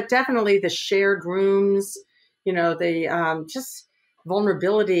 but definitely the shared rooms, the just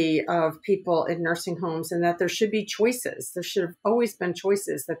vulnerability of people in nursing homes, and that there should be choices. There should have always been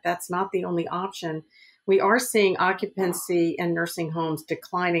choices, that's not the only option. We are seeing occupancy in nursing homes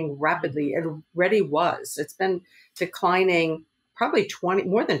declining rapidly. It already was. It's been declining probably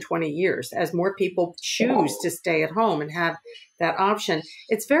more than 20 years as more people choose to stay at home and have that option.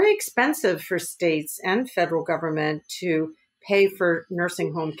 It's very expensive for states and federal government to pay for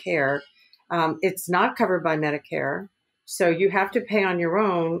nursing home care. It's not covered by Medicare. So you have to pay on your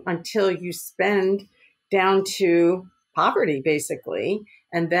own until you spend down to poverty, basically.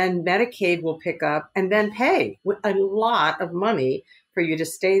 And then Medicaid will pick up and then pay a lot of money for you to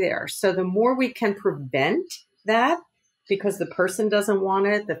stay there. So the more we can prevent that, because the person doesn't want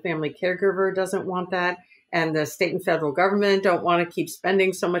it, the family caregiver doesn't want that, and the state and federal government don't want to keep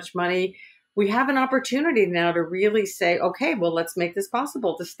spending so much money, we have an opportunity now to really say, okay, well, let's make this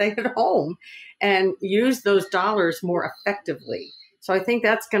possible to stay at home and use those dollars more effectively. So I think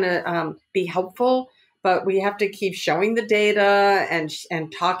that's going to be helpful, but we have to keep showing the data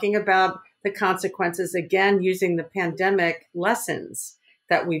and talking about the consequences, again, using the pandemic lessons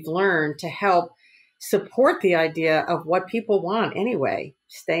that we've learned to help support the idea of what people want anyway,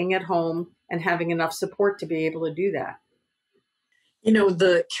 staying at home and having enough support to be able to do that.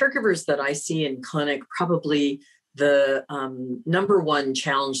 The caregivers that I see in clinic, probably the number one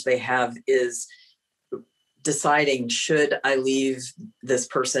challenge they have is deciding, should I leave this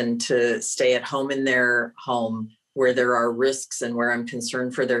person to stay at home in their home where there are risks and where I'm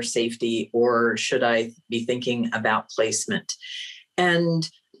concerned for their safety, or should I be thinking about placement? And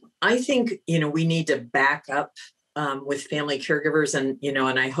I think, we need to back up with family caregivers, and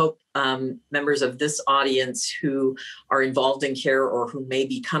I hope members of this audience who are involved in care or who may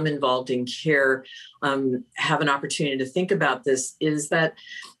become involved in care have an opportunity to think about this, is that,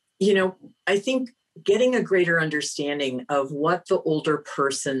 I think getting a greater understanding of what the older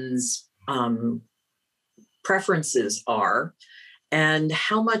person's preferences are and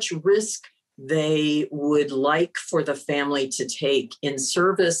how much risk they would like for the family to take in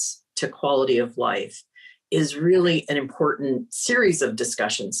service to quality of life is really an important series of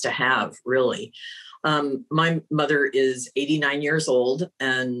discussions to have, really. My mother is 89 years old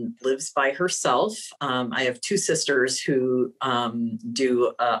and lives by herself. I have two sisters who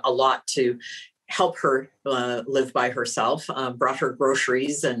do a lot to help her live by herself, brought her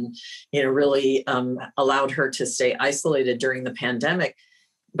groceries and, really allowed her to stay isolated during the pandemic.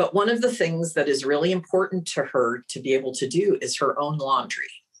 But one of the things that is really important to her to be able to do is her own laundry.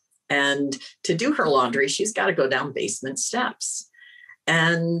 And to do her laundry, she's got to go down basement steps.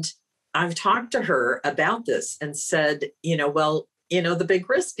 And I've talked to her about this and said, the big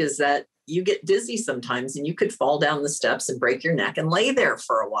risk is that you get dizzy sometimes and you could fall down the steps and break your neck and lay there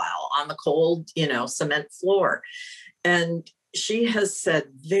for a while on the cold, cement floor. And she has said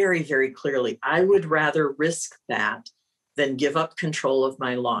very, very clearly, I would rather risk that than give up control of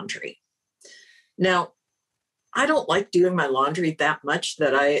my laundry. Now, I don't like doing my laundry that much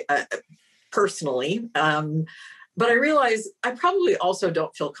that I personally, but I realize I probably also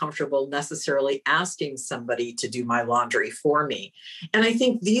don't feel comfortable necessarily asking somebody to do my laundry for me. And I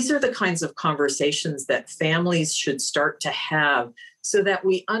think these are the kinds of conversations that families should start to have so that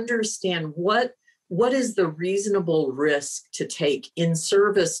we understand what is the reasonable risk to take in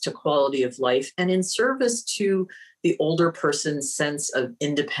service to quality of life and in service to the older person's sense of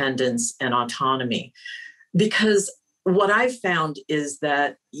independence and autonomy. Because what I've found is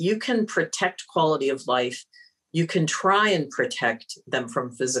that you can protect quality of life, you can try and protect them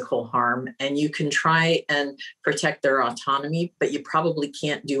from physical harm, and you can try and protect their autonomy, but you probably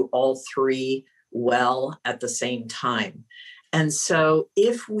can't do all three well at the same time. And so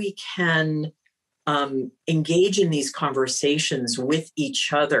if we can engage in these conversations with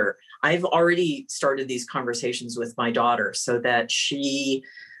each other, I've already started these conversations with my daughter so that she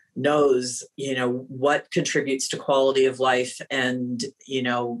knows, what contributes to quality of life and,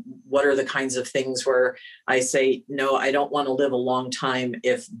 what are the kinds of things where I say, no, I don't want to live a long time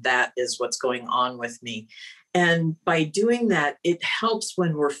if that is what's going on with me. And by doing that, it helps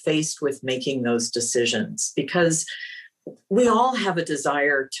when we're faced with making those decisions, because we all have a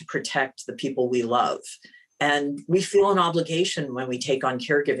desire to protect the people we love. And we feel an obligation when we take on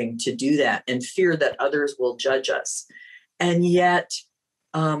caregiving to do that and fear that others will judge us. And yet,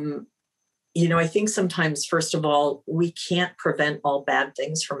 I think sometimes, first of all, we can't prevent all bad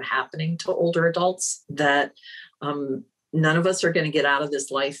things from happening to older adults, that none of us are going to get out of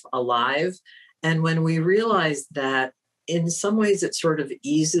this life alive. And when we realize that, in some ways, it sort of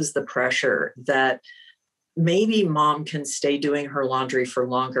eases the pressure that maybe mom can stay doing her laundry for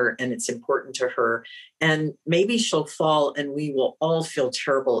longer and it's important to her. And maybe she'll fall and we will all feel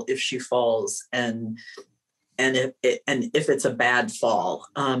terrible if she falls and if it's a bad fall.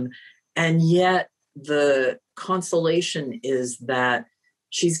 And yet the consolation is that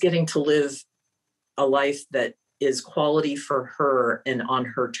she's getting to live a life that is quality for her and on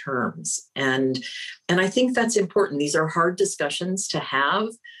her terms. And I think that's important. These are hard discussions to have,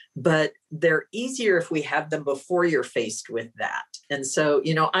 but they're easier if we have them before you're faced with that. And so,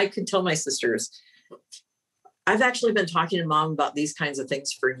 I could tell my sisters, I've actually been talking to mom about these kinds of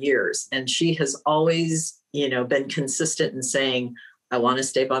things for years. And she has always, been consistent in saying, I want to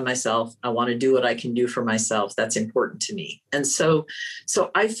stay by myself. I want to do what I can do for myself. That's important to me. And so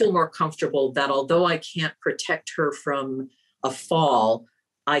I feel more comfortable that although I can't protect her from a fall,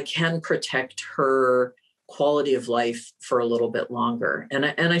 I can protect her quality of life for a little bit longer. And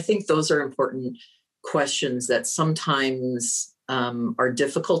I think those are important questions that sometimes are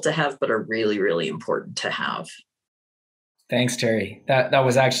difficult to have, but are really, really important to have. Thanks, Terry. That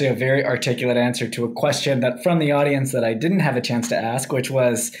was actually a very articulate answer to a question that from the audience that I didn't have a chance to ask, which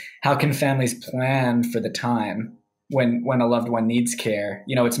was, how can families plan for the time when a loved one needs care?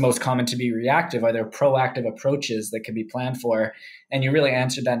 It's most common to be reactive. Are there proactive approaches that can be planned for? And you really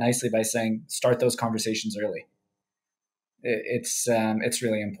answered that nicely by saying, start those conversations early. It's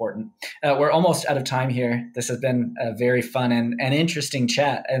really important. We're almost out of time here. This has been a very fun and interesting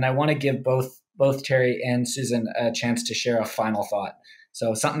chat. And I want to give both Terry and Susan a chance to share a final thought.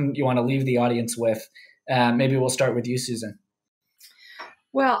 So something you want to leave the audience with. Maybe we'll start with you, Susan.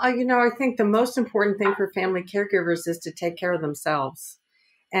 Well, I think the most important thing for family caregivers is to take care of themselves.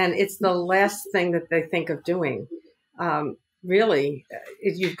 And it's the last thing that they think of doing. Really,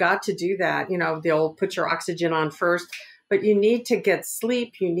 you've got to do that. They'll put your oxygen on first, but you need to get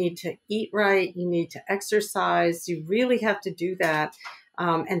sleep. You need to eat right. You need to exercise. You really have to do that.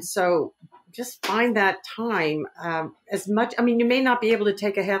 And so just find that time as much. You may not be able to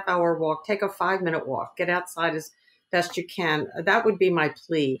take a half-hour walk, take a 5-minute walk, get outside as best you can. That would be my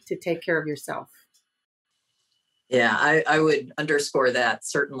plea, to take care of yourself. Yeah, I would underscore that,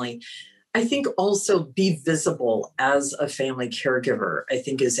 certainly. I think also be visible as a family caregiver, I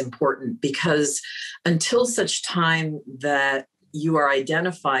think, is important, because until such time that you are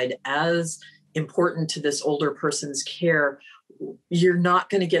identified as important to this older person's care, you're not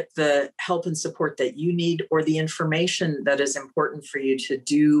going to get the help and support that you need or the information that is important for you to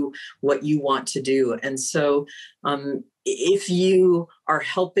do what you want to do. And so if you are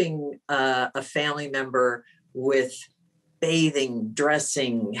helping a family member with bathing,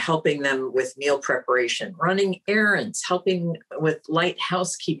 dressing, helping them with meal preparation, running errands, helping with light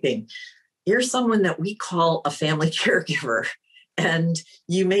housekeeping, you're someone that we call a family caregiver. And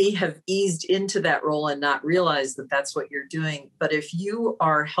you may have eased into that role and not realize that that's what you're doing. But if you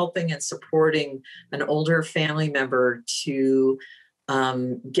are helping and supporting an older family member to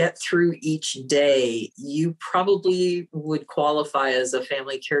get through each day, you probably would qualify as a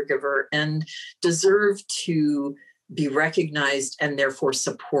family caregiver and deserve to be recognized and therefore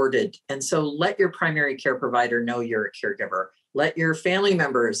supported. And so let your primary care provider know you're a caregiver. Let your family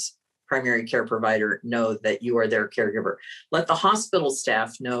members' primary care provider know that you are their caregiver. Let the hospital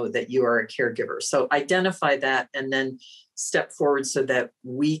staff know that you are a caregiver. So identify that and then step forward so that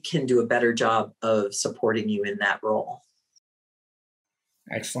we can do a better job of supporting you in that role.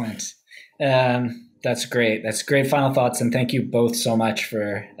 Excellent. That's great. That's great final thoughts. And thank you both so much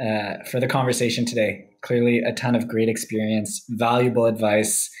for the conversation today. Clearly a ton of great experience, valuable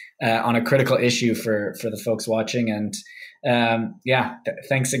advice on a critical issue for the folks watching. And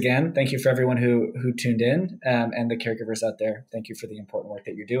thanks again. Thank you for everyone who tuned in, and the caregivers out there. Thank you for the important work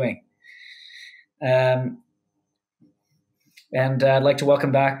that you're doing. And I'd like to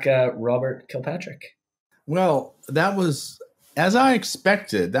welcome back Robert Kilpatrick. Well, that was, as I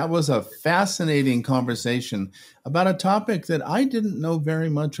expected, that was a fascinating conversation about a topic that I didn't know very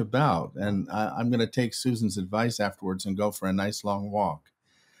much about. And I'm going to take Susan's advice afterwards and go for a nice long walk.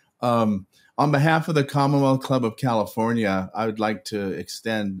 On behalf of the Commonwealth Club of California, I would like to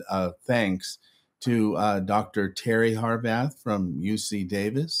extend thanks to Dr. Terry Harvath from UC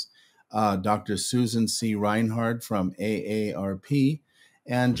Davis, Dr. Susan C. Reinhardt from AARP,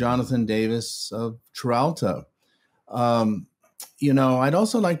 and Jonathan Davis of Tralta. I'd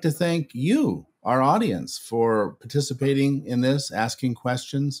also like to thank you, our audience, for participating in this, asking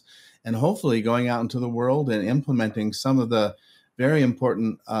questions, and hopefully going out into the world and implementing some of the very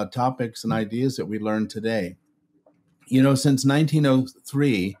important topics and ideas that we learned today. Since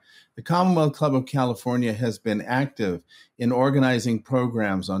 1903, the Commonwealth Club of California has been active in organizing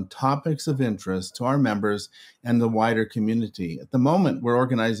programs on topics of interest to our members and the wider community. At the moment, we're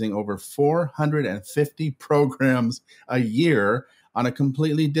organizing over 450 programs a year on a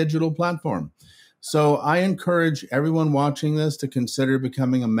completely digital platform. So I encourage everyone watching this to consider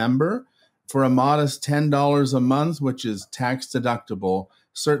becoming a member for a modest $10 a month, which is tax deductible.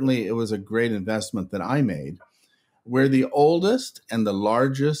 Certainly, it was a great investment that I made. We're the oldest and the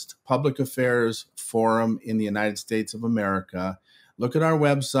largest public affairs forum in the United States of America. Look at our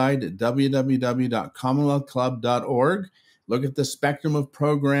website at www.commonwealthclub.org. Look at the spectrum of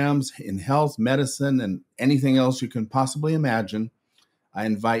programs in health, medicine, and anything else you can possibly imagine. I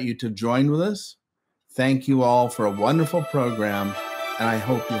invite you to join with us. Thank you all for a wonderful program, and I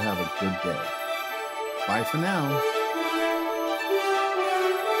hope you have a good day. Bye for now.